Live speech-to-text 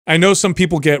I know some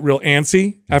people get real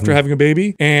antsy after having a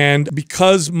baby, and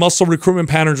because muscle recruitment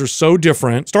patterns are so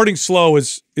different, starting slow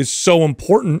is so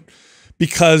important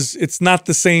because it's not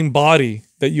the same body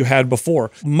that you had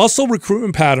before. Muscle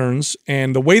recruitment patterns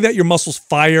and the way that your muscles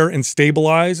fire and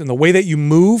stabilize and the way that you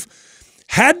move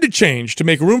had to change to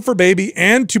make room for baby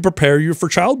and to prepare you for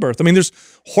childbirth. I mean, there's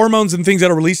hormones and things that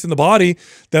are released in the body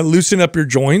that loosen up your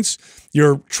joints.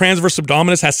 Your transverse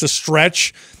abdominis has to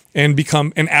stretch and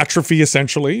become an atrophy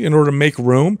essentially in order to make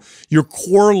room. Your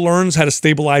core learns how to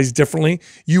stabilize differently.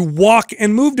 You walk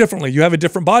and move differently. You have a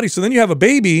different body. So then you have a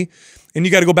baby and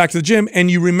you got to go back to the gym and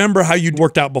you remember how you'd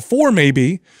worked out before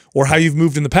maybe, or how you've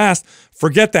moved in the past.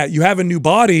 Forget that. You have a new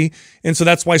body. And so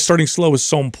that's why starting slow is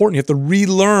so important. You have to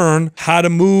relearn how to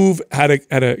move, how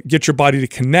to get your body to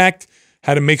connect,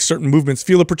 how to make certain movements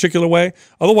feel a particular way.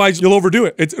 Otherwise, you'll overdo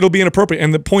it. It'll be inappropriate.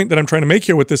 And the point that I'm trying to make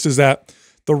here with this is that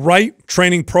the right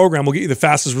training program will get you the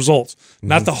fastest results,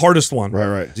 not the hardest one.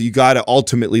 Right. So you got to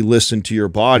ultimately listen to your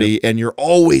body, and you're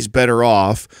always better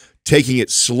off taking it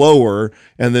slower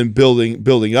and then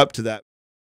building up to that.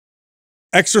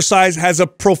 Exercise has a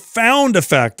profound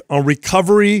effect on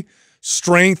recovery,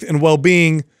 strength, and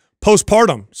well-being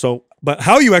postpartum. So, but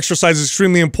how you exercise is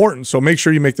extremely important. So make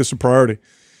sure you make this a priority.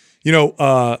 You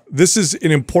know, this is an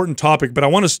important topic, but I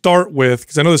want to start with,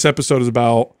 because I know this episode is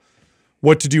about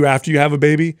what to do after you have a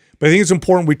baby, but I think it's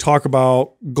important we talk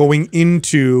about going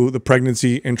into the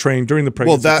pregnancy and training during the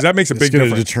pregnancy. Well, that makes a big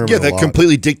difference. Yeah, that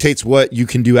completely dictates what you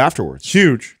can do afterwards.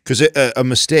 Huge. Because a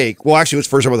mistake, well, actually, let's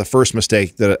first talk about the first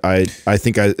mistake that I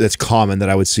think that's common that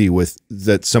I would see with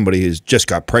that somebody who's just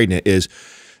got pregnant is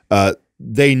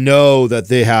they know that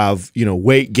they have, you know,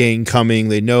 weight gain coming.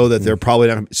 They know that they're probably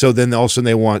not. So then all of a sudden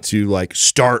they want to like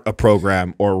start a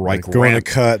program or like go on a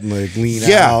cut and like lean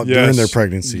out during their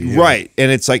pregnancy. Yeah. Right.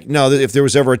 And it's like, no, if there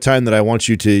was ever a time that I want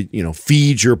you to, you know,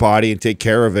 feed your body and take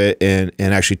care of it and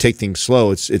actually take things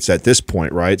slow, it's at this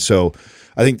point. Right. So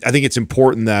I think it's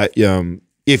important that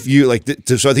if you like,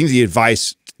 so I think the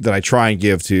advice that I try and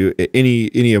give to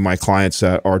any of my clients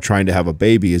that are trying to have a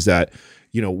baby is that,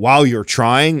 you know, while you're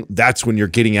trying, that's when you're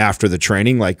getting after the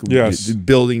training, like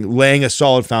laying a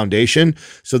solid foundation.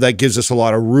 So that gives us a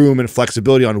lot of room and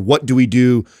flexibility on what do we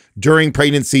do during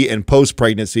pregnancy and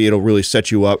post-pregnancy. It'll really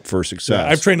set you up for success. Yeah,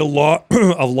 I've trained a lot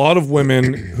of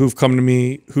women who've come to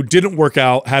me who didn't work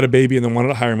out, had a baby, and then wanted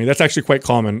to hire me. That's actually quite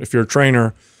common. If you're a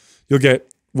trainer, you'll get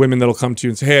women that'll come to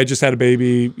you and say, hey, I just had a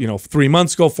baby, you know, 3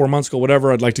 months ago, 4 months ago,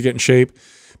 whatever. I'd like to get in shape.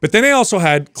 But then I also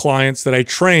had clients that I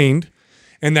trained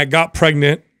and that got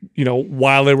pregnant, you know,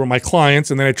 while they were my clients,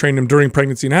 and then I trained them during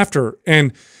pregnancy and after.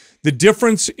 And the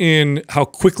difference in how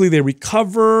quickly they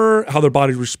recover, how their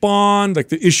bodies respond, like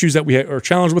the issues that we are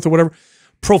challenged with or whatever,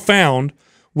 profound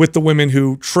with the women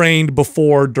who trained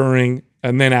before, during,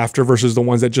 and then after versus the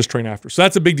ones that just train after. So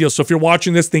that's a big deal. So if you're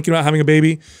watching this, thinking about having a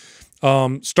baby,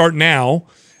 start now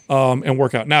and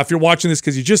work out. Now, if you're watching this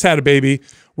because you just had a baby,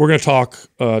 we're going to talk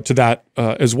to that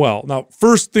as well. Now,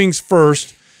 first things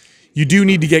first, you do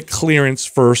need to get clearance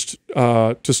first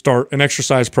to start an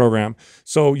exercise program.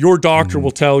 So your doctor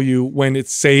will tell you when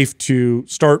it's safe to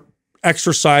start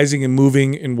exercising and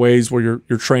moving in ways where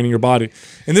you're training your body.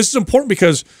 And this is important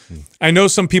because I know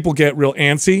some people get real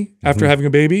antsy after having a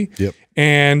baby. Yep.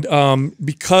 And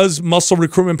because muscle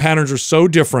recruitment patterns are so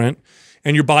different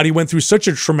and your body went through such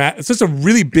a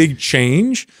really big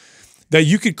change that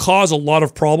you could cause a lot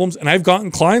of problems. And I've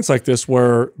gotten clients like this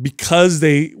where because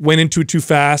they went into it too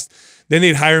fast, then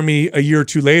they'd hire me a year or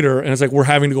two later, and it's like we're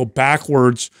having to go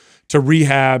backwards to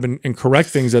rehab and correct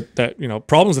things that you know,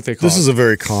 problems that they cause. This is a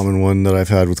very common one that I've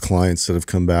had with clients that have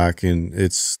come back, and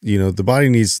it's, you know, the body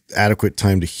needs adequate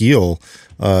time to heal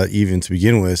even to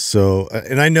begin with. So,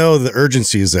 and I know the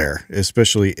urgency is there,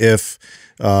 especially if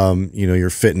you know, you're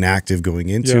fit and active going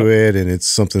into it, and it's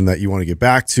something that you want to get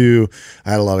back to.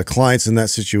 I had a lot of clients in that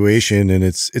situation, and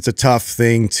it's a tough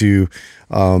thing to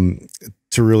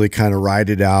really kind of ride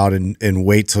it out and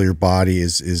wait till your body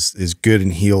is good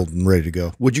and healed and ready to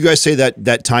go. Would you guys say that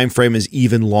that time frame is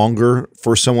even longer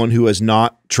for someone who has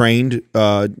not trained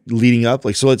leading up?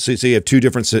 Like, so let's say you have two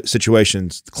different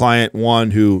situations. The client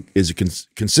one who is a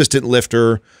consistent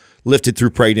lifter, lifted through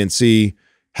pregnancy,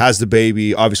 has the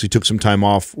baby, obviously took some time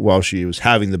off while she was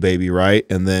having the baby, right?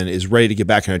 And then is ready to get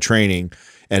back into training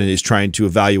and is trying to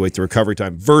evaluate the recovery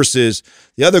time, versus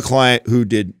the other client who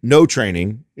did no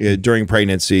training during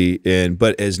pregnancy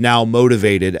but is now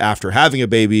motivated after having a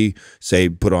baby, say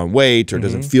put on weight or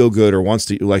doesn't feel good or wants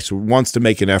to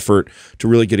make an effort to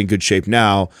really get in good shape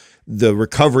now. The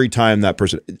recovery time that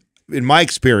person, in my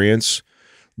experience,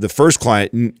 the first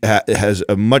client has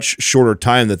a much shorter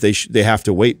time that they have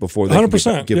to wait before they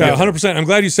 100%. give Yeah, 100%. I'm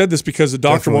glad you said this because the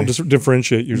doctor won't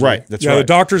differentiate usually. Right. That's right. The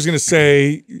doctor is going to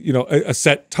say, you know, a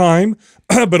set time,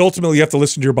 but ultimately you have to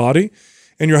listen to your body.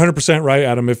 And you're 100% right,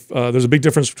 Adam. If there's a big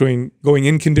difference between going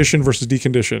in conditioned versus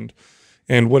deconditioned,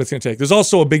 and what it's going to take. There's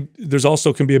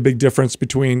also can be a big difference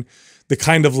between the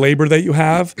kind of labor that you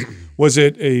have. Was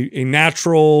it a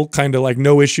natural kind of like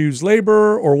no issues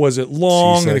labor, or was it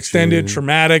long and extended,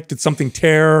 traumatic? Did something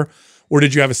tear, or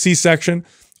did you have a C-section?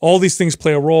 All these things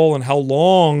play a role in how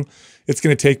long it's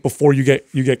going to take before you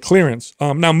get clearance.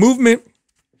 Now, movement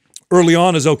early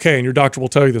on is okay, and your doctor will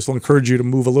tell you this. They'll encourage you to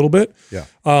move a little bit. Yeah.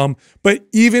 But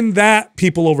even that,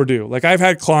 people overdo. Like I've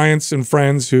had clients and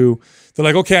friends who they're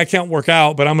like, okay, I can't work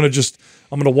out, but I'm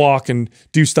gonna walk and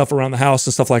do stuff around the house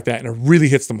and stuff like that, and it really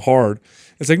hits them hard.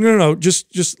 It's like no,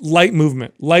 just light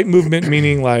movement. Light movement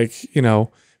meaning like, you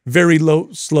know, very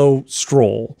slow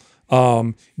stroll.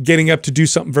 Getting up to do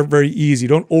something very, very easy.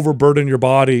 Don't overburden your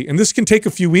body. And this can take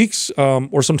a few weeks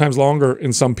or sometimes longer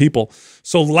in some people.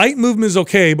 So light movement is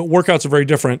okay, but workouts are very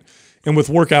different. And with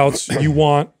workouts, you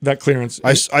want that clearance.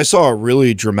 I saw a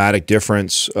really dramatic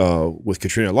difference with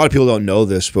Katrina. A lot of people don't know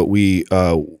this, but we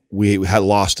had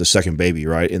lost a second baby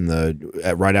right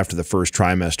after the first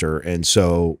trimester, and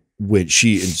so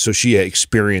she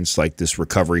experienced like this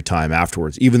recovery time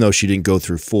afterwards. Even though she didn't go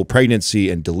through full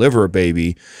pregnancy and deliver a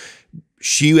baby,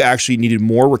 she actually needed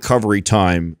more recovery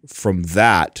time from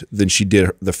that than she did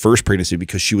the first pregnancy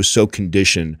because she was so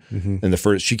conditioned in the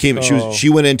first. She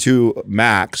went into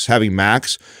having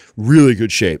Max, really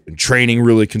good shape and training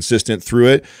really consistent through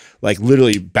it, like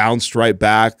literally bounced right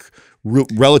back.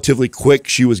 Relatively quick,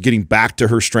 she was getting back to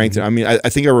her strength. I mean, I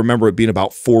think I remember it being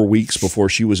about 4 weeks before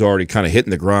she was already kind of hitting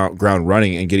the ground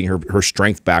running and getting her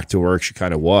strength back to where she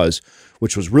kind of was,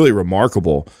 which was really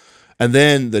remarkable. And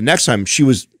then the next time she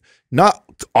was not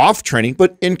off training,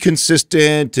 but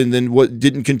inconsistent, and then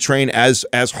didn't train as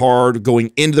hard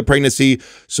going into the pregnancy.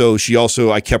 So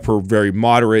I kept her very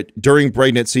moderate during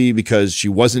pregnancy because she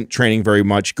wasn't training very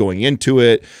much going into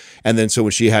it. And then so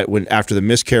after the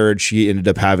miscarriage, she ended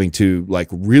up having to like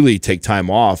really take time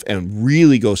off and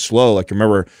really go slow. Like I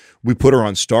remember we put her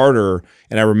on starter,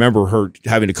 and I remember her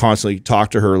having to constantly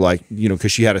talk to her, like, you know,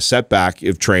 because she had a setback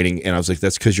of training, and I was like,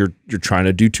 that's because you're trying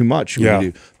to do too much. You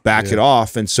need to back it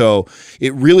off. And so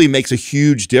it really makes a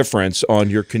huge difference on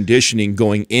your conditioning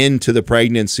going into the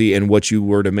pregnancy, and what you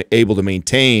were able to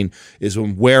maintain is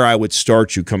where I would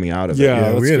start you coming out of it.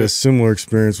 Yeah, we had a similar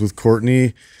experience with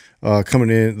Courtney. Coming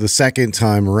in the second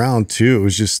time around too, it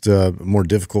was just a more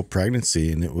difficult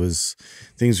pregnancy, and it was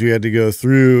things we had to go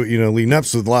through, you know, leading up.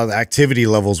 So a lot of the activity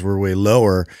levels were way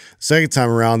lower. Second time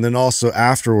around, then also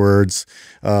afterwards,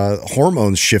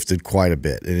 hormones shifted quite a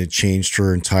bit, and it changed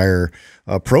her entire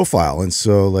profile. And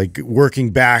so like working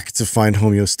back to find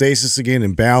homeostasis again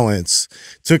and balance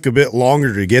took a bit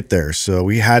longer to get there. So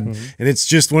we had, and it's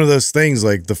just one of those things,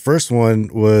 like the first one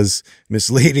was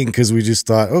misleading because we just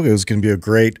thought, okay, it was going to be a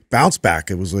great bounce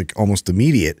back. It was like almost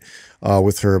immediate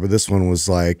with her. But this one was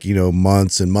like, you know,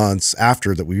 months and months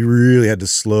after that we really had to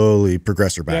slowly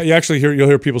progress her back. Yeah, you actually you'll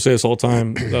hear people say this all the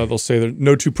time. They'll say that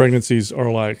no two pregnancies are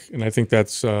alike. And I think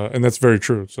that's very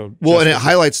true. So well, and it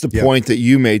highlights the point that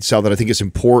you made, Sal, that I think is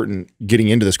important getting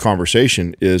into this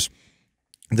conversation is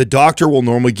the doctor will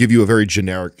normally give you a very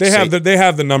generic. They have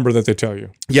the number that they tell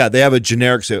you. Yeah, they have a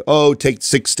generic say, oh, take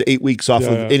 6 to 8 weeks off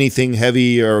of anything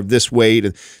heavy or this weight.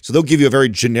 And so they'll give you a very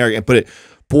generic, but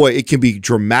it can be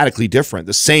dramatically different.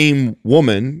 The same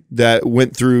woman that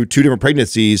went through 2 different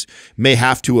pregnancies may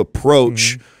have to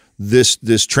approach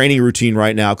this training routine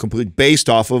right now completely based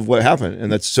off of what happened.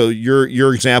 And that's so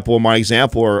your example and my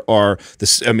example are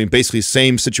this. I mean, basically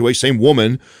same situation, same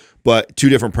woman, but 2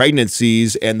 different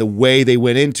pregnancies, and the way they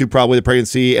went into probably the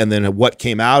pregnancy and then what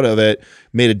came out of it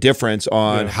made a difference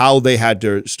on how they had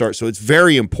to start. So it's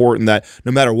very important that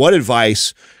no matter what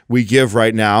advice we give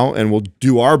right now, and we'll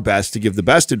do our best to give the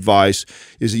best advice,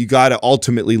 is that you got to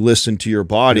ultimately listen to your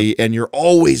body, and you're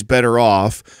always better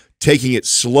off taking it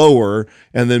slower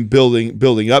and then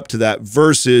building up to that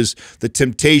versus the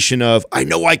temptation of, I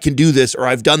know I can do this, or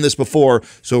I've done this before,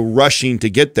 so rushing to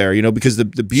get there, you know, because the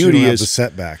beauty is the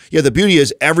setback. Yeah, the beauty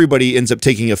is everybody ends up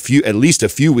taking at least a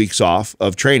few weeks off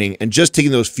of training, and just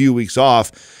taking those few weeks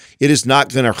off, it is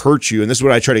not going to hurt you. And this is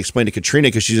what I try to explain to Katrina,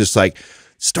 because she's just like,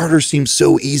 starter seems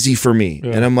so easy for me.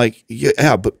 And I'm like,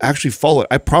 yeah, but actually follow it.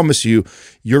 I promise you,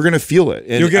 you're going to feel it.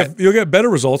 And you'll get better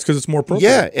results because it's more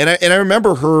appropriate. Yeah. And I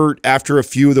remember her after a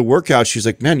few of the workouts, she's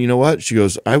like, man, you know what? She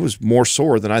goes, I was more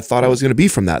sore than I thought I was going to be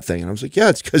from that thing. And I was like, yeah,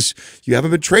 it's because you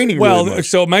haven't been training really much.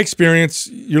 So my experience,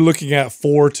 you're looking at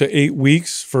 4 to 8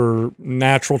 weeks for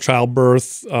natural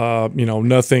childbirth, you know,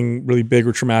 nothing really big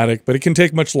or traumatic, but it can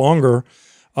take much longer.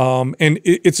 And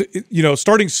you know,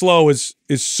 starting slow is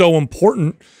so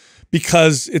important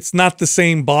because it's not the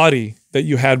same body that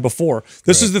you had before.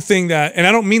 This is the thing that, and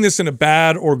I don't mean this in a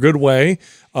bad or good way.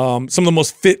 Some of the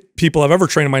most fit people I've ever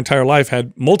trained in my entire life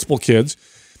had multiple kids.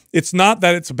 It's not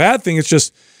that it's a bad thing. It's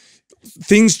just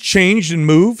things changed and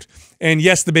moved. And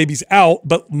yes, the baby's out,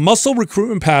 but muscle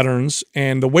recruitment patterns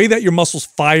and the way that your muscles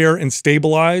fire and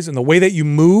stabilize and the way that you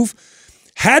move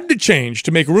had to change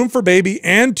to make room for baby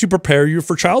and to prepare you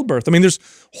for childbirth. I mean, there's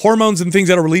hormones and things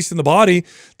that are released in the body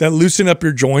that loosen up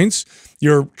your joints.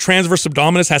 Your transverse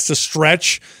abdominis has to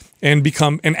stretch and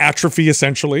become an atrophy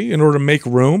essentially in order to make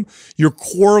room. Your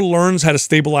core learns how to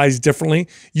stabilize differently.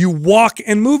 You walk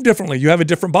and move differently. You have a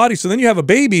different body. So then you have a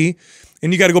baby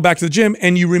and you got to go back to the gym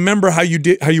and you remember how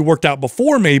you worked out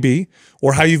before maybe,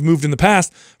 or how you've moved in the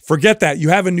past. Forget that. You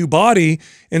have a new body.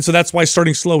 And so that's why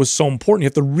starting slow is so important. You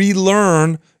have to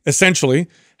relearn essentially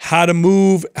how to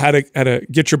move, how to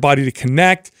get your body to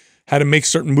connect, how to make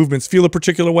certain movements feel a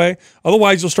particular way.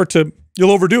 Otherwise you'll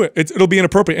overdo it. It'll be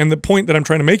inappropriate. And the point that I'm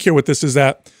trying to make here with this is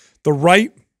that the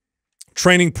right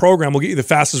training program will get you the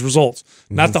fastest results,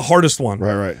 not the hardest one.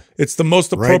 Right. It's the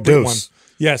most appropriate one.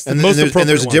 Yes, and there's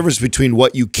a difference between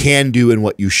what you can do and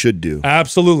what you should do.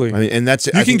 Absolutely. I mean, and that's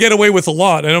you can get away with a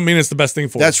lot. I don't mean it's the best thing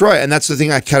for you. That's right, and that's the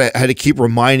thing I kind of had to keep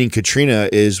reminding Katrina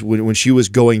is when she was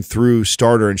going through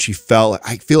starter and she felt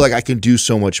I feel like I can do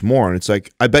so much more, and it's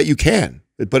like I bet you can,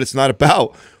 but it's not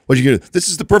about what you do. This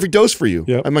is the perfect dose for you.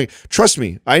 Yep. I'm like, trust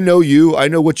me, I know you. I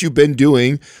know what you've been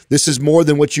doing. This is more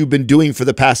than what you've been doing for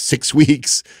the past 6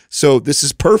 weeks. So this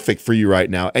is perfect for you right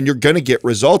now. And you're going to get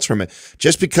results from it.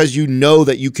 Just because you know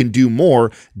that you can do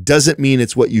more doesn't mean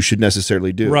it's what you should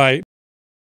necessarily do. Right.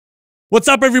 What's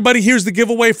up, everybody? Here's the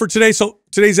giveaway for today. So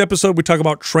today's episode, we talk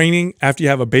about training after you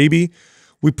have a baby.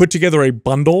 We put together a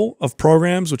bundle of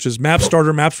programs, which is MAPS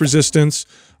Starter, MAPS Resistance,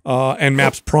 and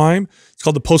MAPS Prime. It's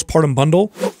called the Postpartum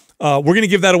Bundle. We're going to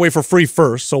give that away for free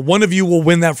first. So one of you will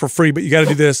win that for free, but you got to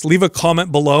do this. Leave a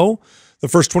comment below the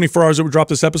first 24 hours that we drop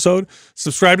this episode.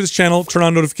 Subscribe to this channel, turn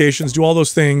on notifications, do all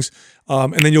those things,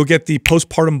 and then you'll get the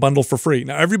Postpartum Bundle for free.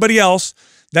 Now, everybody else,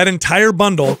 that entire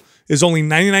bundle is only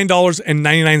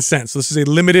 $99.99. So this is a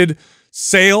limited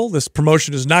sale. This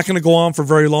promotion is not going to go on for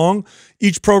very long.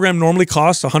 Each program normally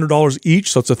costs $100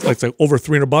 each, so it's like over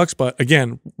 $300. But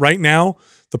again, right now,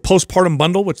 the Postpartum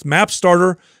Bundle, which is MAPS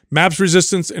Starter, MAPS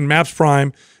Resistance, and MAPS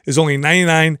Prime, is only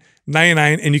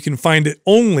 $99.99, and you can find it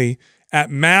only at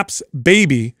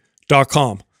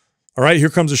mapsbaby.com. All right, here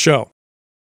comes the show.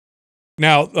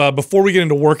 Now, before we get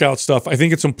into workout stuff, I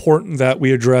think it's important that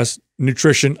we address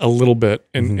nutrition a little bit,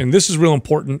 and this is real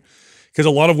important because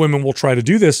a lot of women will try to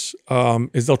do this,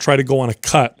 is they'll try to go on a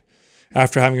cut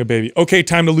after having a baby. Okay,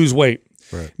 time to lose weight.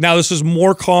 Right. Now, this is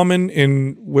more common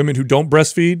in women who don't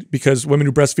breastfeed because women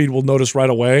who breastfeed will notice right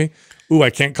away, ooh, I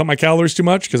can't cut my calories too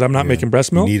much because I'm not making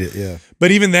breast milk. You need it, yeah.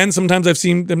 But even then, sometimes I've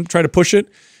seen them try to push it.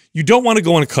 You don't want to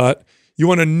go on a cut. You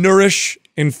want to nourish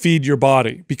and feed your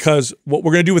body because what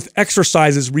we're going to do with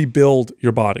exercise is rebuild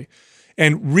your body.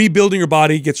 And rebuilding your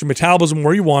body gets your metabolism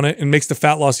where you want it and makes the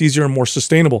fat loss easier and more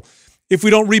sustainable. If we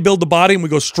don't rebuild the body and we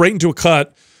go straight into a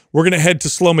cut, we're going to head to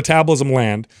slow metabolism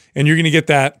land, and you're going to get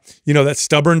that, you know, that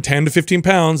stubborn 10 to 15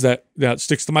 pounds that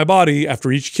sticks to my body after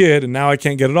each kid, and now I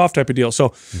can't get it off type of deal.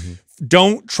 So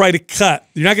don't try to cut.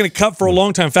 You're not going to cut for a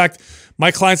long time. In fact,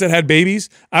 my clients that had babies,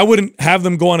 I wouldn't have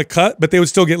them go on a cut, but they would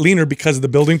still get leaner because of the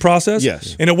building process.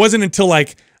 Yes. And it wasn't until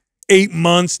like 8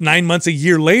 months, 9 months, a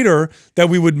year later that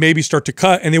we would maybe start to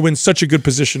cut, and they were in such a good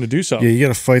position to do so. Yeah, you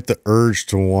got to fight the urge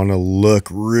to want to look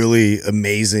really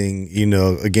amazing, you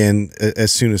know, again,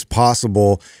 as soon as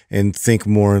possible, and think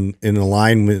more in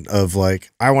alignment of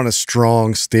like, I want a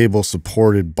strong, stable,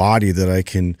 supported body that I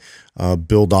can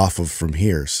build off of from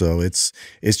here. So it's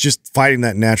just fighting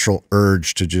that natural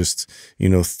urge to just, you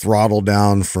know, throttle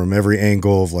down from every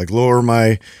angle of like lower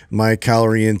my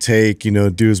calorie intake, you know,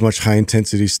 do as much high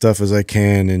intensity stuff as I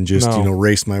can and just, you know,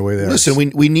 race my way there. Listen,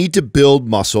 we need to build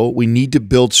muscle. We need to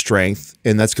build strength,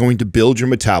 and that's going to build your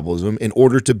metabolism. In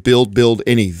order to build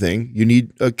anything, you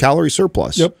need a calorie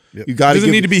surplus. Yep. You got to.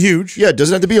 Doesn't need to be huge. Yeah, it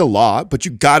doesn't have to be a lot, but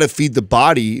you got to feed the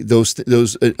body those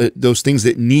things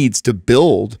that it needs to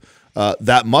build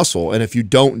that muscle. And if you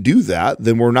don't do that,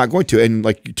 then we're not going to. And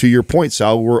like to your point,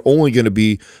 Sal, we're only going to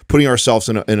be putting ourselves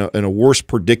in a worse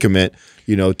predicament,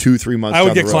 2-3 months. I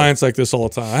would get clients like this all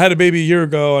the time. I had a baby a year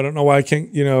ago. I don't know why I can't,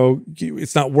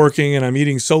 it's not working, and I'm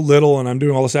eating so little and I'm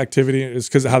doing all this activity. It's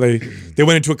because of how they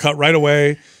went into a cut right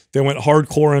away. They went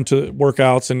hardcore into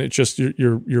workouts, and it's just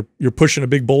you're pushing a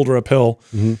big boulder uphill,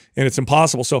 and it's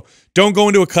impossible. So don't go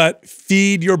into a cut.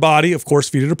 Feed your body, of course,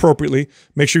 feed it appropriately.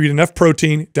 Make sure you eat enough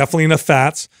protein, definitely enough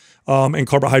fats, and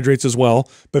carbohydrates as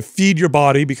well. But feed your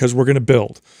body because we're going to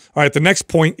build. All right, the next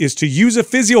point is to use a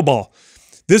physio ball.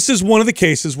 This is one of the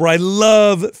cases where I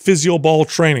love physio ball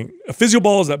training. A physio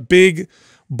ball is that big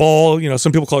ball,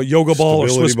 some people call it yoga ball or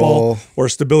Swiss ball or a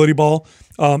stability ball.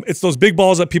 It's those big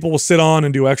balls that people will sit on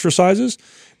and do exercises.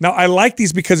 Now, I like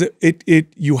these because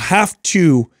you have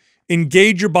to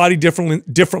engage your body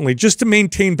differently just to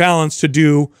maintain balance to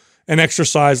do an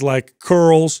exercise like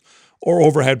curls or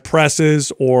overhead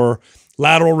presses or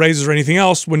lateral raises or anything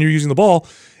else when you're using the ball.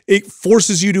 It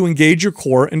forces you to engage your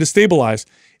core and to stabilize.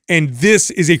 And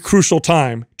this is a crucial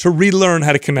time to relearn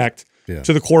how to connect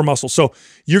to the core muscle. So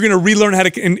you're going to relearn how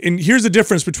to, and here's the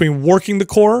difference between working the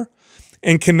core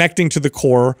and connecting to the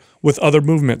core with other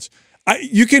movements.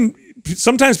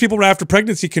 Sometimes people after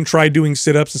pregnancy can try doing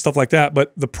sit-ups and stuff like that,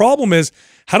 but the problem is,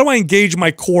 how do I engage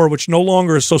my core, which no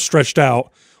longer is so stretched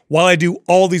out, while I do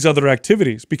all these other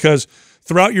activities? Because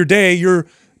throughout your day, you're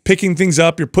picking things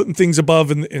up, you're putting things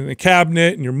above in the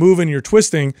cabinet, and you're moving, you're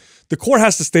twisting. The core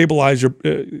has to stabilize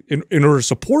in order to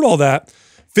support all that.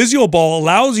 Physio ball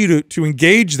allows you to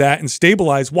engage that and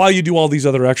stabilize while you do all these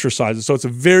other exercises. So it's a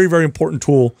very, very important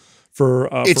tool for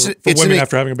women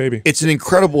after having a baby. It's an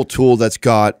incredible tool that's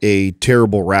got a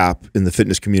terrible rap in the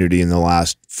fitness community in the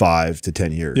last 5 to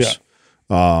 10 years. Yeah.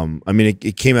 I mean,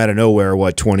 it came out of nowhere,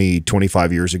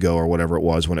 25 years ago or whatever it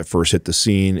was when it first hit the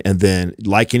scene. And then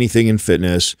like anything in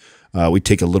fitness, we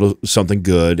take a little something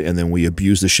good and then we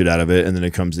abuse the shit out of it. And then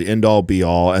it comes the end all be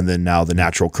all. And then now the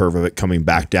natural curve of it coming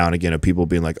back down again of people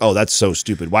being like, oh, that's so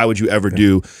stupid. Why would you ever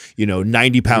do,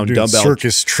 90-pound dumbbell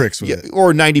circus tricks with it.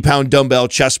 Or 90-pound dumbbell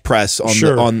chest press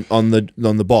on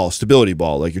the ball, stability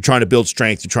ball. Like you're trying to build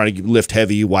strength, you're trying to lift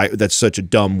heavy. Why? That's such a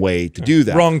dumb way to do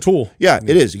that. Wrong tool. Yeah,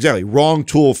 it is exactly wrong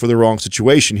tool for the wrong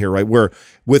situation here, right? Where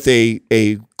with a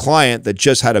client that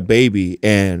just had a baby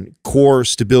and core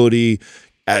stability,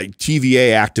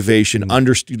 TVA activation,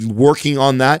 working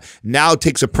on that now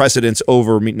takes a precedence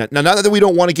over me. Now, not that we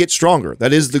don't want to get stronger.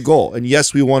 That is the goal. And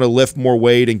yes, we want to lift more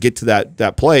weight and get to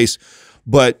that place.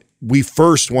 But we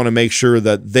first want to make sure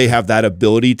that they have that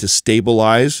ability to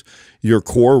stabilize your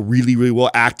core really, really well,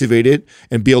 activate it,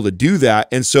 and be able to do that.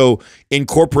 And so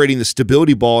incorporating the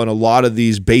stability ball in a lot of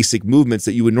these basic movements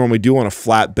that you would normally do on a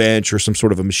flat bench or some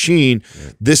sort of a machine,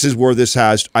 this is where this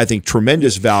has, I think,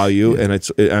 tremendous value, and I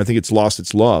think it's lost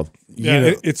its love.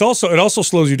 Yeah, it also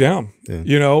slows you down.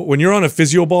 Yeah. When you're on a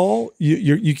physio ball,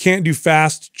 you can't do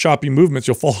fast, choppy movements.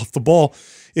 You'll fall off the ball.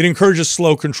 It encourages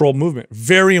slow, controlled movement.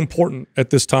 Very important at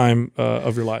this time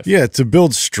of your life. Yeah, to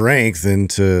build strength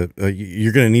and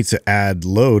you're going to need to add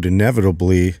load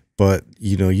inevitably, but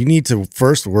you need to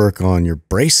first work on your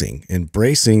bracing and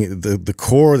bracing the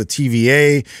core, the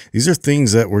TVA. These are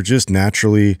things that were just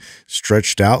naturally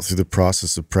stretched out through the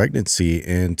process of pregnancy,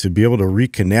 and to be able to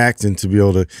reconnect and to be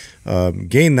able to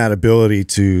gain that ability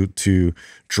to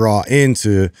draw in,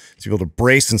 to be able to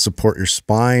brace and support your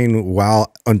spine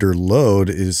while under load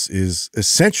is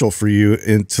essential for you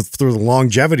through the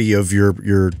longevity of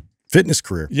your fitness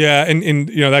career. Yeah, and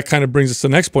that kind of brings us to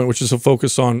the next point, which is a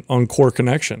focus on core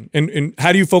connection. And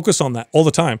how do you focus on that? All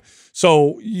the time.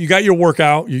 So you got your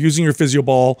workout, you're using your physio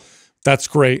ball, that's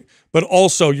great. But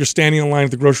also you're standing in line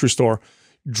at the grocery store,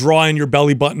 draw in your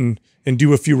belly button and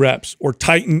do a few reps, or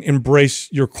tighten and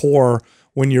brace your core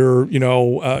when you're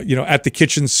at the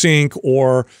kitchen sink,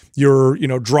 or you're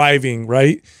driving,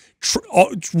 right?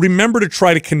 Remember to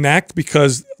try to connect,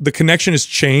 because the connection has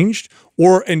changed.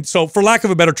 And so for lack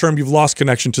of a better term, you've lost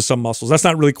connection to some muscles. That's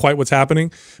not really quite what's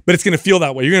happening, but it's going to feel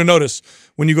that way. You're going to notice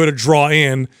when you go to draw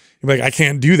in, you're like, I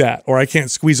can't do that, or I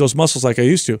can't squeeze those muscles like I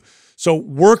used to. So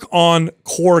work on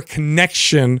core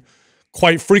connection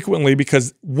quite frequently,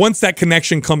 because once that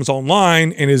connection comes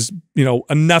online and is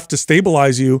enough to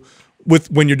stabilize you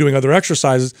when you're doing other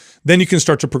exercises, then you can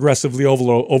start to progressively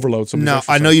overload some of these exercises.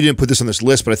 I know you didn't put this on this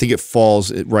list, but I think it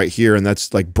falls right here, and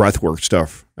that's like breath work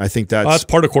stuff. I think that's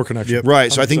part of core connection. Yep.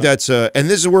 right. So I think that's and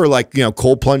this is where like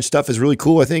cold plunge stuff is really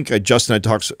cool. I think Justin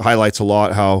highlights a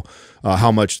lot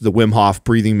how much the Wim Hof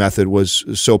breathing method was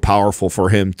so powerful for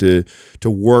him to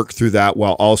work through that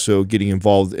while also getting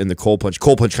involved in the cold plunge.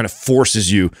 Cold plunge kind of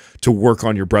forces you to work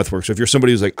on your breath work. So if you're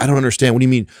somebody who's like, I don't understand, what do you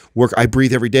mean work? I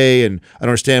breathe every day, and I don't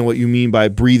understand what you mean by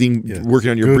breathing, working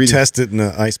on your breathing. Test it in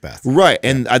an ice bath. Right.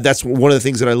 And that's one of the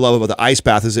things that I love about the ice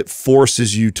bath is it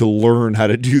forces you to learn how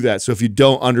to do that. So if you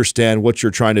don't understand what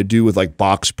you're trying to do with like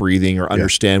box breathing or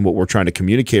understand what we're trying to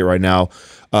communicate right now,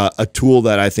 a tool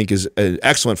that I think is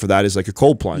excellent for that is like a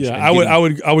cold plunge. Yeah,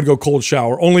 I would go cold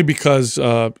shower only because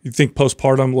you think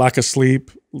postpartum, lack of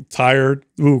sleep, tired.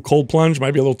 Ooh, cold plunge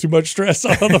might be a little too much stress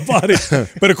on the body,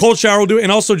 but a cold shower will do it.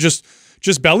 And also just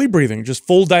belly breathing, just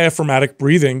full diaphragmatic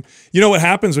breathing. You know what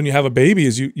happens when you have a baby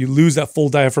is you lose that full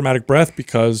diaphragmatic breath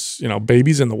because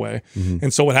baby's in the way.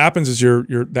 And so what happens is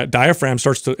that diaphragm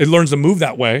it learns to move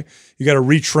that way. You got to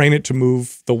retrain it to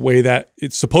move the way that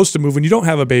it's supposed to move when you don't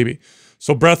have a baby.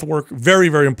 So breath work, very,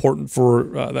 very important for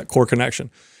that core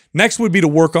connection. Next would be to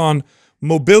work on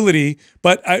mobility,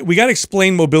 but we got to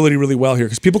explain mobility really well here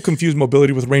because people confuse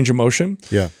mobility with range of motion.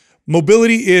 Yeah.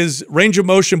 Mobility is range of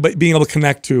motion, but being able to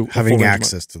connect to having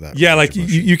access to that. Yeah, like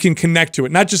you can connect to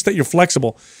it, not just that you're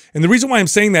flexible. And the reason why I'm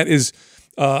saying that is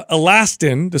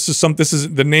elastin. This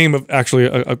is the name of actually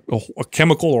a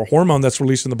chemical or hormone that's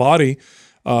released in the body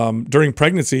during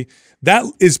pregnancy. That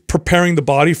is preparing the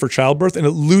body for childbirth, and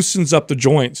it loosens up the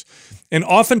joints. And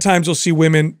oftentimes you'll see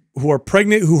women who are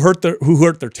pregnant who hurt their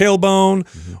tailbone,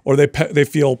 or they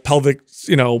feel pelvic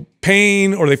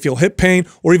pain, or they feel hip pain,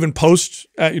 or even post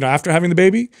after having the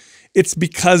baby. It's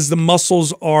because the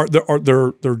muscles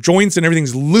their joints and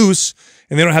everything's loose,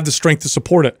 and they don't have the strength to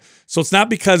support it. So it's not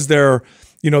because they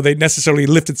necessarily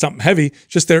lifted something heavy.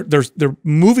 Just they're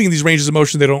moving these ranges of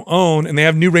motion they don't own, and they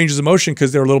have new ranges of motion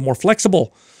because they're a little more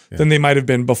flexible than they might have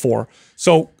been before.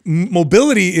 So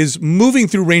mobility is moving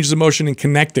through ranges of motion and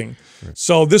connecting. Right.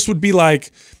 So this would be like,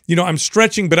 I'm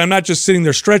stretching, but I'm not just sitting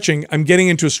there stretching. I'm getting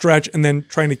into a stretch and then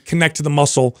trying to connect to the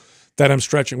muscle that I'm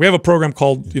stretching. We have a program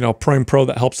called Prime Pro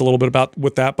that helps a little bit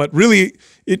with that. But really,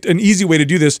 an easy way to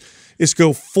do this is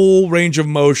go full range of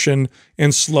motion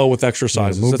and slow with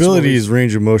exercises. Yeah, mobility is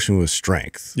range of motion with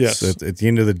strength. Yes. So at the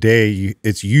end of the day,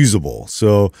 it's usable.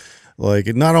 So like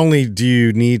not only do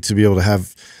you need to be able to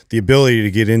have the ability to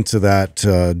get into that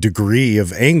degree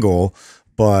of angle,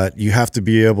 but you have to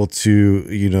be able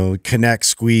to, connect,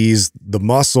 squeeze the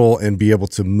muscle and be able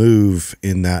to move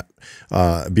in that,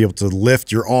 be able to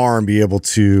lift your arm, be able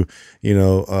to,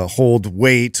 hold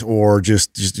weight or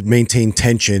just maintain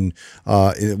tension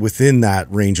within that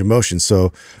range of motion.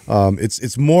 So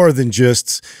it's more than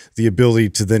just the ability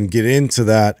to then get into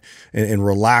that and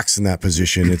relax in that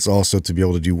position. It's also to be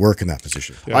able to do work in that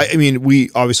position. Yeah. I mean, we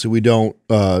don't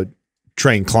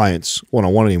train clients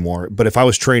one-on-one anymore, but if I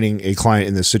was training a client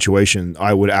in this situation,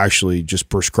 I would actually just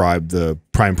prescribe the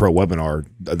Prime Pro webinar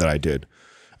that I did,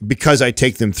 because I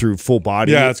take them through full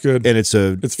body. Yeah, it's good. And it's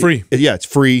free. It's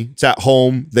free. It's at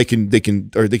home. They can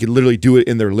literally do it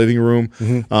in their living room.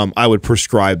 I would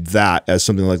prescribe that as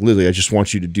something like, literally, I just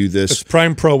want you to do this. It's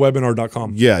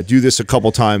primeprowebinar.com. Yeah, do this a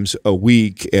couple times a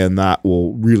week, and that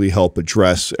will really help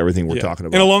address everything we're talking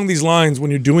about. And along these lines,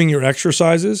 when you're doing your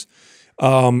exercises,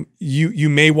 you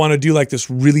may want to do like this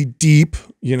really deep,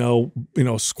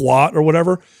 squat or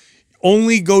whatever.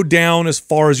 Only go down as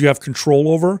far as you have control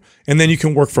over, and then you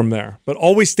can work from there. But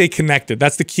always stay connected.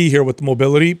 That's the key here with the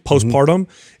mobility postpartum,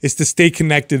 is to stay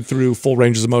connected through full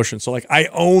ranges of motion. So like I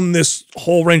own this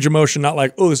whole range of motion, not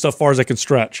like, oh, this is as far as I can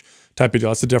stretch type of deal.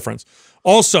 That's the difference.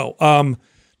 Also,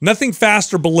 nothing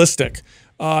fast or ballistic.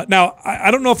 Now, I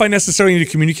don't know if I necessarily need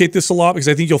to communicate this a lot, because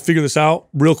I think you'll figure this out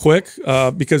real quick,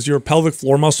 because your pelvic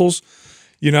floor muscles,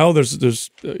 you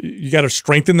got to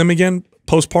strengthen them again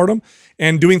postpartum,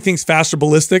 and doing things fast or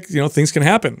ballistic, things can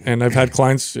happen. And I've had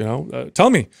clients, tell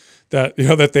me that,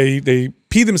 that they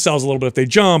pee themselves a little bit if they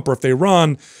jump or if they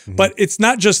run, but it's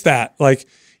not just that. Like,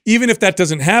 even if that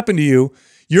doesn't happen to you,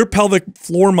 your pelvic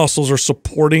floor muscles are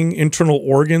supporting internal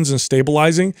organs and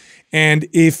stabilizing. And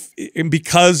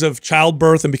because of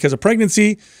childbirth and because of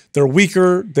pregnancy, they're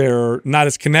weaker, they're not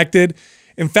as connected.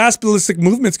 And fast ballistic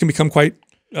movements can become quite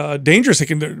dangerous.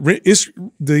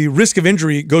 The risk of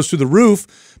injury goes through the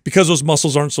roof because those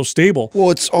muscles aren't so stable. Well,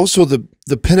 it's also the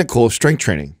the pinnacle of strength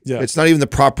training. Yeah. It's not even the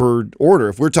proper order.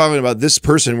 If we're talking about this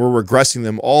person, we're regressing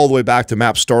them all the way back to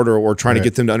MAP starter, or trying to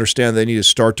get them to understand they need to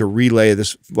start to relay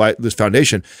this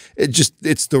foundation.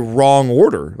 It's the wrong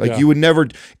order. Like you would never,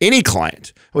 any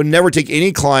client, I would never take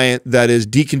any client that is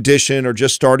deconditioned or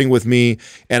just starting with me,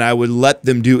 and I would let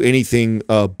them do anything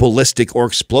ballistic or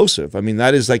explosive. I mean,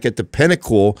 that is like at the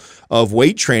pinnacle of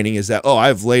weight training, is that, oh,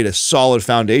 I've laid a solid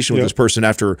foundation with this person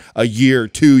after a year,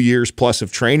 2 years plus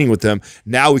of training with them.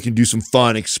 Now we can do some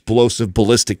fun, explosive,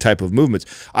 ballistic type of movements.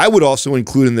 I would also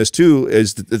include in this too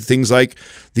is the things like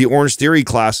the Orange Theory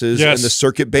classes and the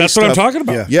circuit-based That's what I'm talking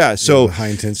about. Yeah. So, high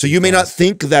intensity so you may not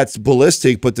think that's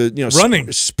ballistic, but the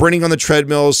running, sprinting on the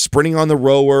treadmills, sprinting on the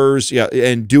rowers,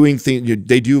 and doing things.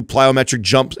 They do plyometric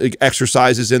jump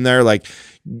exercises in there. Like,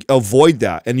 avoid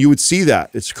that. And you would see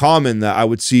that. It's common that I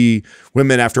would see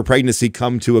women after pregnancy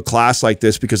come to a class like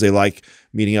this because they like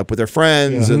meeting up with their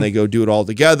friends and they go do it all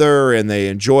together and they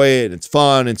enjoy it and it's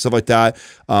fun and stuff like that.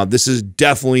 This is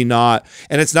definitely not,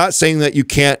 and it's not saying that you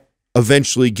can't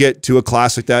eventually get to a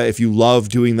class like that if you love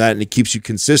doing that and it keeps you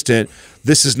consistent.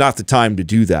 This is not the time to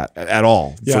do that at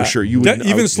all, for sure. You would,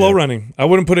 even slow running. I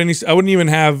wouldn't even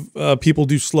have people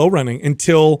do slow running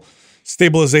until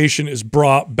stabilization is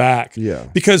brought back. Yeah.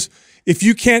 Because if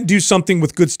you can't do something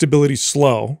with good stability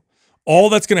slow, all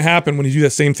that's going to happen when you do that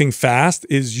same thing fast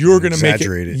is you're going to make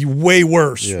it way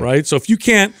worse, right? So if you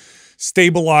can't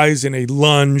stabilize in a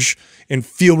lunge and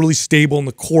feel really stable and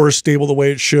the core is stable the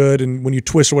way it should, and when you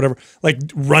twist or whatever, like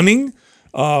running,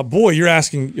 boy, you're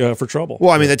asking for trouble.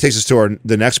 Well, I mean, that takes us to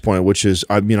the next point, which is,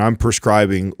 I mean, I'm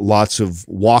prescribing lots of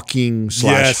walking /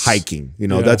 hiking. You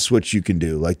know, that's what you can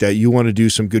do. Like that, you want to do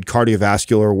some good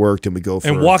cardiovascular work, then we go for.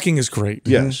 And walking is great.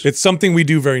 Yes. It's something we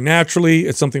do very naturally.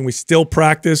 It's something we still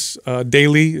practice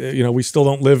daily. You know, we still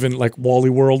don't live in like Wally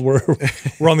World where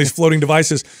we're on these floating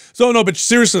devices. So no, but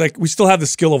seriously, like we still have the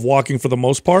skill of walking for the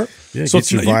most part. Yeah, so get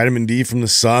your vitamin D from the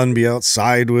sun, be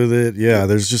outside with it. Yeah,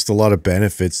 there's just a lot of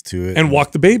benefits to it. And walk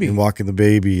the baby. And walking the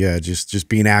baby, just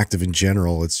being active in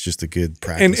general. It's just a good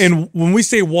practice. And when we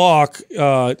say walk,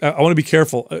 I want to be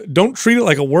careful. Don't treat it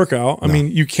like a workout. I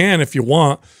mean, you can if you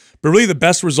want, but really the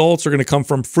best results are going to come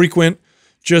from frequent,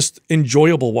 just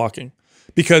enjoyable walking,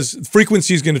 because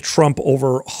frequency is going to trump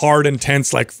over hard,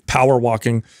 intense, like power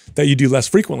walking that you do less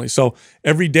frequently. So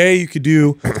every day you could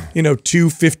do, 2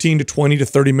 15 to 20 to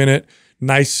 30 minute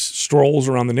nice strolls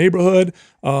around the neighborhood.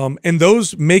 And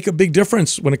those make a big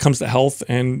difference when it comes to health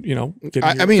and,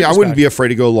 I mean, I wouldn't be afraid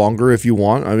to go longer if you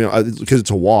want. I mean, because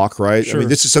it's a walk, right? Sure. I mean,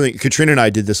 this is something, Katrina and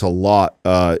I did this a lot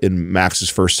in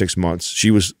Max's first 6 months. She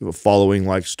was following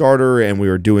like starter, and we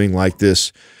were doing like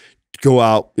this, go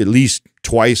out at least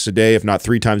twice a day, if not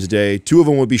 3 times a day. 2 of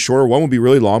them would be shorter. 1 would be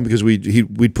really long because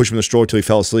we'd push him in the stroller till he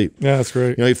fell asleep. Yeah, that's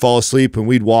great. He'd fall asleep and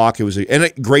we'd walk. It was a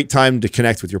great time to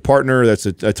connect with your partner. That's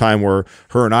a time where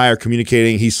her and I are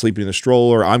communicating. He's sleeping in the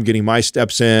stroller. I'm getting my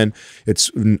steps in.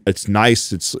 It's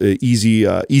nice. It's easy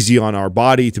on our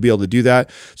body to be able to do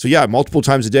that. So yeah, multiple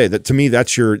times a day. That to me,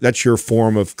 that's your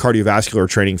form of cardiovascular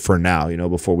training for now.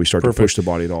 Before we start to push the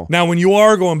body at all. Now, when you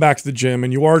are going back to the gym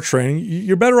and you are training,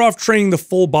 you're better off training the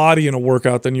full body in a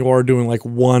workout than you are doing like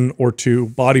 1 or 2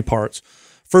 body parts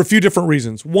for a few different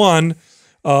reasons. One,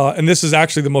 and this is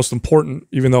actually the most important,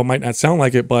 even though it might not sound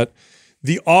like it, but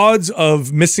the odds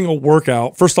of missing a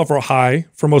workout, first off, are high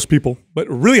for most people, but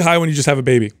really high when you just have a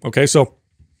baby. Okay. So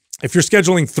if you're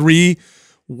scheduling 3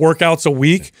 workouts a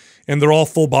week and they're all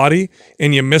full body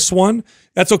and you miss one,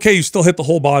 that's okay. You still hit the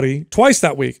whole body twice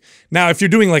that week. Now, if you're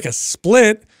doing like a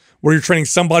split, where you're training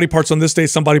some body parts on this day,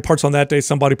 some body parts on that day,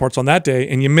 some body parts on that day,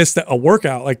 and you missed a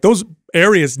workout, like those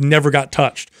areas never got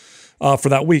touched for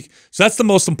that week. So that's the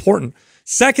most important.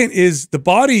 Second is the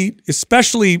body,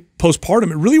 especially postpartum,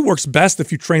 it really works best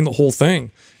if you train the whole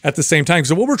thing at the same time.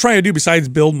 So what we're trying to do besides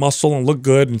build muscle and look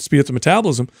good and speed up the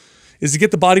metabolism is to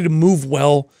get the body to move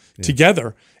well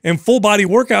together. And full body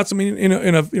workouts, I mean,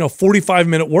 in a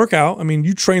 45-minute workout, I mean,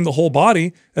 you train the whole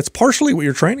body. That's partially what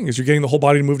you're training, is you're getting the whole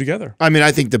body to move together. I mean,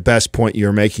 I think the best point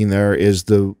you're making there is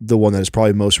the one that is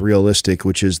probably most realistic,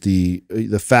 which is the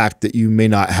fact that you may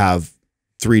not have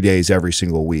 3 days every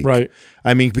single week. Right.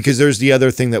 I mean, because there's the other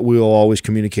thing that we'll always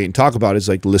communicate and talk about is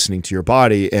like listening to your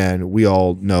body. And we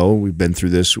all know, we've been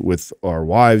through this with our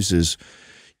wives, is,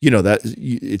 that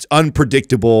it's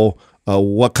unpredictable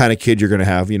what kind of kid you're going to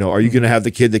have. Are you going to have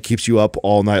the kid that keeps you up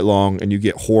all night long and you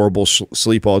get horrible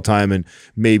sleep all the time, and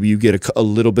maybe you get a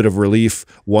little bit of relief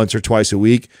once or twice a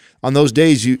week? on those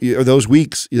days or those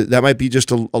weeks, that might be just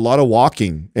a lot of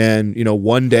walking. And,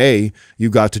 one day you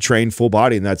got to train full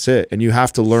body and that's it. And you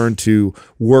have to learn to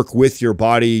work with your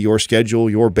body, your schedule,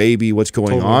 your baby, what's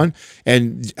going on.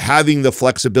 And having the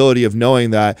flexibility of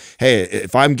knowing that, hey,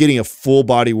 if I'm getting a full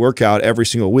body workout every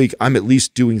single week, I'm at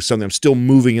least doing something. I'm still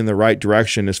moving in the right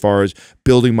direction as far as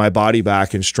building my body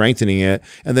back and strengthening it.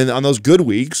 And then on those good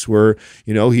weeks where,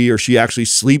 he or she actually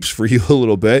sleeps for you a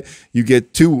little bit, you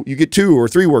get 2 or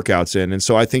 3 workouts in. And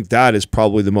so I think that is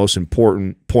probably the most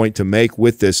important point to make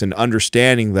with this, and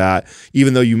understanding that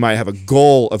even though you might have a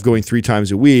goal of going 3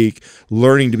 times a week,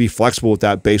 learning to be flexible with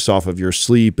that based off of your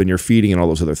sleep and your feeding and all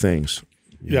those other things.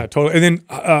 Yeah, totally. And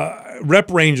then rep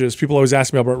ranges. People always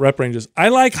ask me about rep ranges. I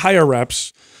like higher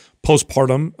reps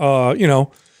postpartum,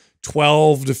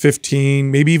 12 to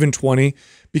 15, maybe even 20,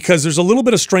 because there's a little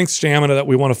bit of strength stamina that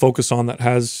we want to focus on that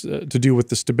has to do with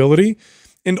the stability.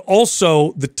 And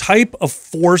also the type of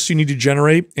force you need to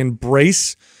generate and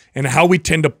brace, and how we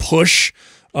tend to push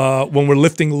when we're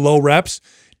lifting low reps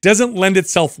doesn't lend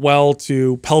itself well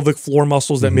to pelvic floor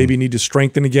muscles that maybe need to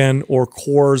strengthen again, or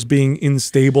cores being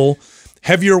unstable.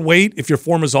 Heavier weight, if your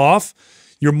form is off,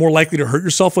 you're more likely to hurt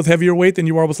yourself with heavier weight than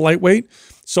you are with lightweight.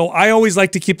 So I always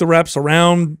like to keep the reps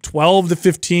around 12 to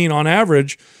 15 on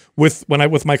average with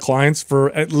my clients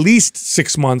for at least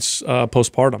 6 months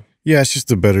postpartum. Yeah, it's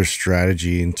just a better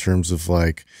strategy in terms of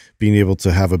like being able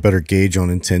to have a better gauge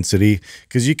on intensity,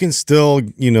 because you can still,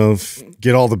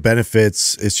 get all the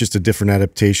benefits. It's just a different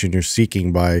adaptation you're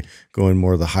seeking by going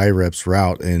more the high reps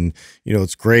route. And,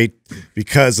 it's great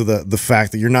because of the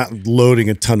fact that you're not loading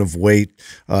a ton of weight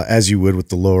as you would with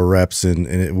the lower reps. And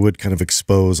it would kind of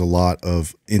expose a lot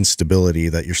of instability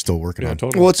that you're still working on.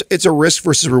 Totally. Well, it's a risk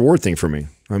versus reward thing for me.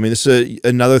 I mean, this is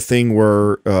another thing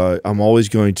where I'm always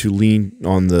going to lean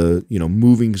on the,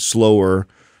 moving slower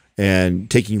and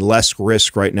taking less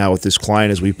risk right now with this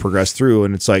client as we progress through.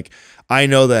 And it's like, I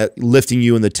know that lifting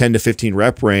you in the 10 to 15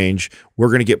 rep range, we're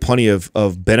going to get plenty of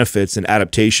benefits and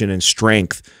adaptation and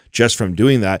strength just from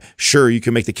doing that. Sure, you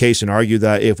can make the case and argue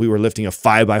that if we were lifting a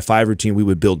 5x5 routine, we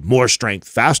would build more strength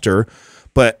faster.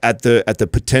 But at the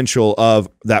potential of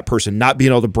that person not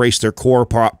being able to brace their core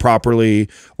properly,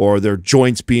 or their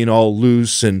joints being all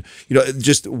loose, and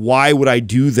just why would I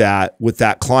do that with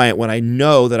that client when I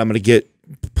know that I'm going to get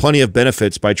plenty of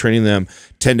benefits by training them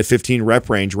 10 to 15 rep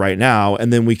range right now,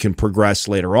 and then we can progress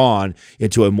later on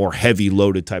into a more heavy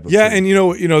loaded type of training.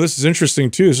 And this is interesting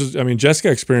too.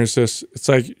 Jessica experienced this. It's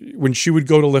like when she would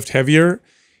go to lift heavier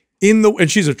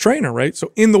and she's a trainer, right?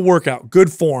 So in the workout,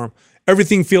 good form,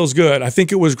 everything feels good. I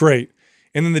think it was great.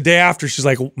 And then the day after, she's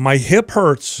like, my hip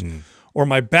hurts or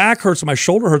my back hurts or my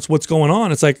shoulder hurts. What's going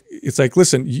on? It's like,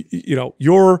 listen,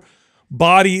 your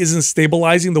body isn't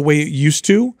stabilizing the way it used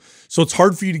to. So it's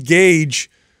hard for you to gauge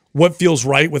what feels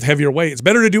right with heavier weight. It's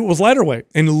better to do it with lighter weight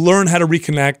and learn how to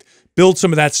reconnect, build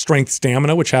some of that strength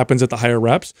stamina, which happens at the higher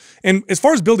reps. And as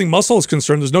far as building muscle is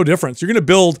concerned, there's no difference. You're going to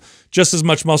build just as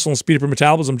much muscle and speed up your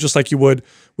metabolism just like you would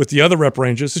with the other rep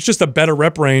ranges. It's just a better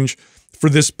rep range for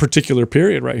this particular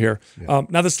period right here. Yeah.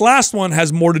 Now, this last one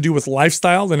has more to do with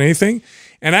lifestyle than anything.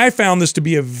 And I found this to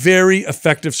be a very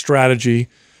effective strategy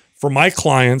for my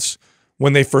clients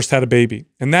when they first had a baby.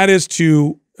 And that is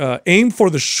to aim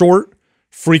for the short,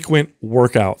 frequent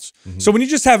workouts. So when you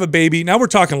just have a baby, now we're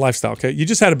talking lifestyle, okay? You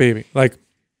just had a baby. Like,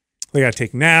 they got to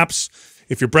take naps.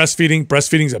 If you're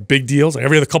breastfeeding's a big deal. It's like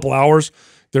every other couple hours,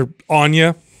 they're on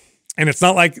you. And it's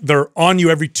not like they're on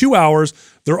you every 2 hours.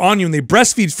 They're on you and they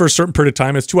breastfeed for a certain period of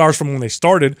time. It's 2 hours from when they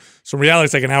started. So in reality,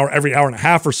 it's like an hour, every hour and a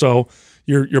half or so,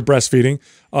 you're breastfeeding.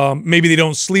 Maybe they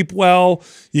don't sleep well.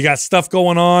 You got stuff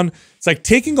going on. It's like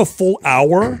taking a full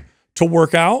hour to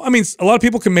work out. I mean, a lot of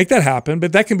people can make that happen,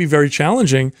 but that can be very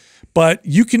challenging. But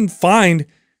you can find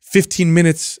 15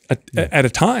 minutes at a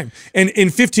time. And in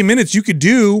 15 minutes, you could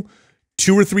do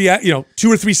two or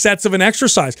three sets of an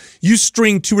exercise. You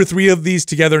string 2 or 3 of these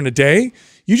together in a day,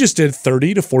 you just did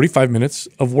 30 to 45 minutes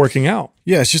of working out.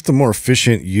 Yeah, it's just a more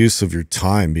efficient use of your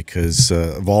time because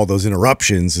of all those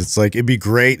interruptions. It's like, it'd be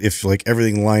great if like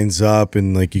everything lines up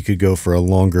and like you could go for a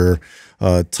longer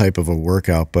type of a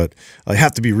workout, but I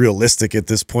have to be realistic at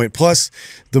this point. Plus,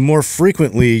 the more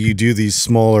frequently you do these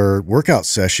smaller workout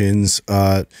sessions,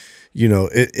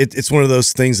 it's one of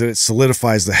those things that it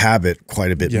solidifies the habit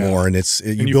quite a bit more, and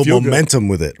you build momentum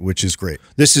with it, which is great.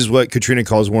 This is what Katrina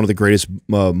calls one of the greatest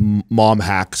mom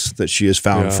hacks that she has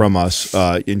found from us.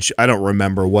 I don't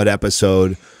remember what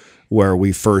episode where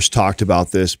we first talked about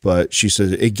this, but she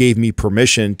says it gave me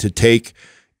permission to take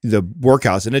the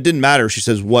workouts, and it didn't matter, she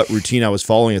says, what routine I was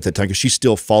following at that time, because she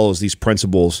still follows these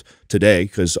principles today,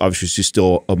 because obviously she's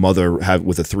still a mother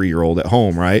with a 3-year-old at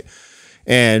home, right?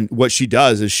 And what she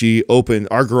does is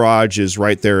our garage is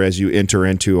right there as you enter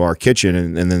into our kitchen,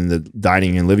 and then the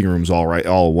dining and living room's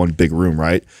all one big room,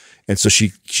 right? And so she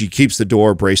keeps the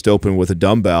door braced open with a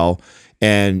dumbbell,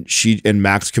 and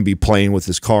Max can be playing with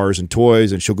his cars and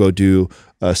toys, and she'll go do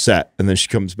a set, and then she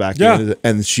comes back in,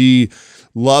 and she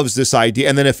loves this idea.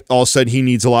 And then if all of a sudden he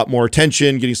needs a lot more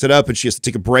attention getting set up and she has to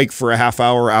take a break for a half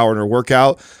hour in her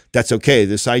workout, that's okay.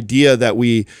 This idea that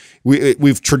we've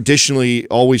traditionally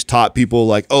always taught people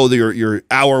like, oh, your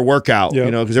hour workout, you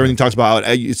know, because everything talks about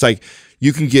it's like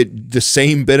you can get the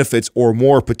same benefits or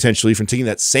more potentially from taking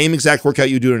that same exact workout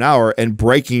you do in an hour and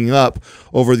breaking up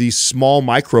over these small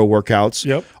micro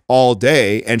workouts all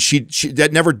day. And she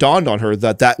that never dawned on her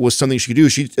that was something she could do.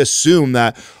 She assumed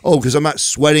that, oh, because I'm not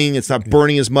sweating, it's not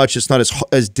burning as much, it's not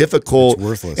as difficult. It's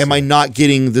worthless. Am I not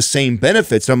getting the same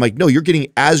benefits? And I'm like, no, you're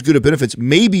getting as good of benefits,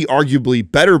 maybe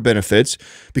arguably better benefits,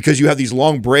 because you have these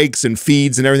long breaks and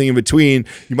feeds and everything in between.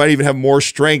 You might even have more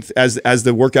strength as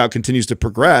the workout continues to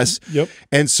progress.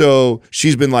 And so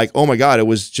she's been like, oh my God, it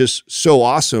was just so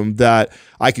awesome that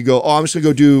I could go, oh, I'm just gonna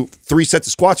go do 3 sets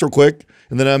of squats real quick,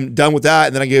 and then I'm done with that,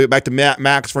 and then I give it back to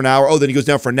Max for an hour. Oh, then he goes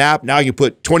down for a nap. Now I can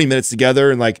put 20 minutes together,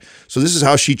 and like, so this is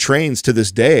how she trains to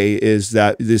this day, is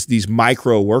that these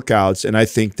micro workouts. And I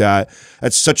think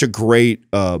that's such a great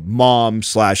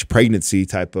mom/pregnancy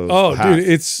type of hack. Dude,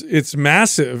 it's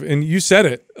massive. And you said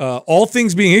it, all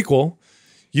things being equal,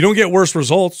 you don't get worse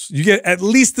results. You get at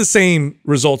least the same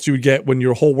results you would get when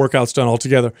your whole workout's done all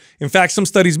together. In fact, some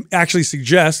studies actually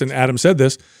suggest, and Adam said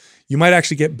this, you might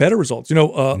actually get better results. You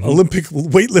know, Olympic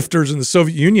weightlifters in the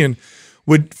Soviet Union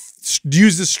would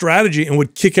use this strategy and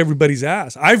would kick everybody's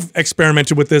ass. I've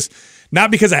experimented with this,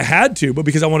 not because I had to, but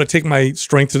because I want to take my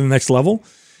strength to the next level.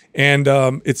 And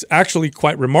it's actually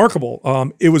quite remarkable.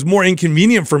 It was more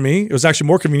inconvenient for me. It was actually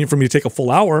more convenient for me to take a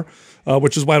full hour,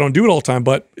 which is why I don't do it all the time,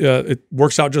 but it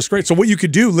works out just great. So what you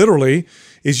could do literally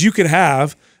is you could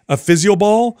have a physio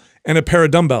ball and a pair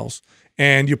of dumbbells,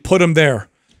 and you put them there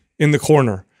in the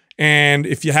corner. And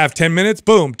if you have 10 minutes,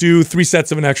 boom, do 3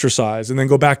 sets of an exercise and then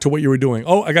go back to what you were doing.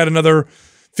 Oh, I got another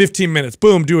 15 minutes.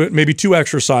 Boom, do it, maybe 2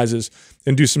 exercises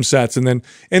and do some sets. And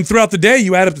throughout the day,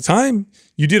 you add up the time,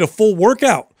 you did a full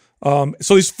workout.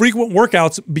 So these frequent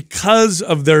workouts, because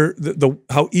of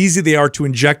how easy they are to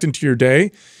inject into your day,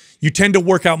 you tend to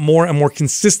work out more and more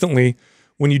consistently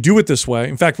when you do it this way.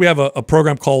 In fact, we have a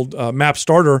program called Map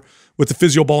Starter with the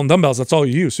physio ball and dumbbells. That's all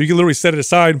you use. So you can literally set it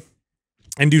aside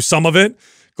and do some of it,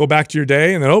 go back to your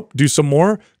day, and then do some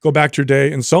more, go back to your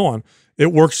day, and so on.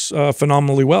 It works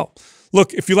phenomenally well.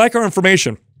 Look, if you like our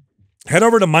information, head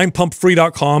over to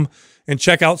mindpumpfree.com and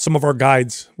check out some of our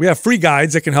guides. We have free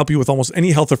guides that can help you with almost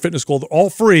any health or fitness goal. They're all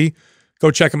free.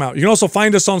 Go check them out. You can also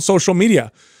find us on social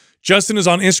media. Justin is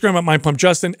on Instagram at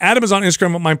mindpumpjustin. Adam is on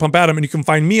Instagram at mindpumpadam, and you can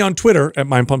find me on Twitter at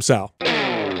mindpumpsal.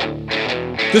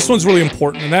 This one's really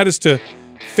important, and that is to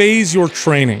phase your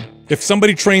training. If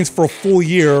somebody trains for a full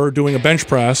year doing a bench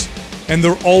press and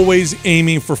they're always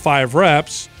aiming for 5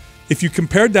 reps, if you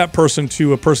compared that person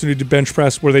to a person who did bench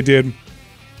press where they did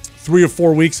 3 or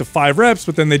 4 weeks of 5 reps,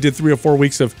 but then they did 3 or 4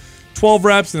 weeks of 12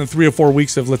 reps, and then 3 or 4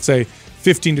 weeks of, let's say,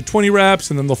 15 to 20 reps,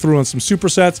 and then they'll throw in some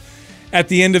supersets. At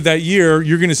the end of that year,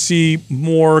 you're going to see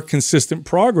more consistent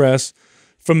progress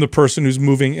from the person who's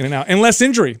moving in and out. And less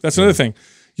injury. That's another thing.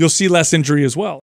 You'll see less injury as well.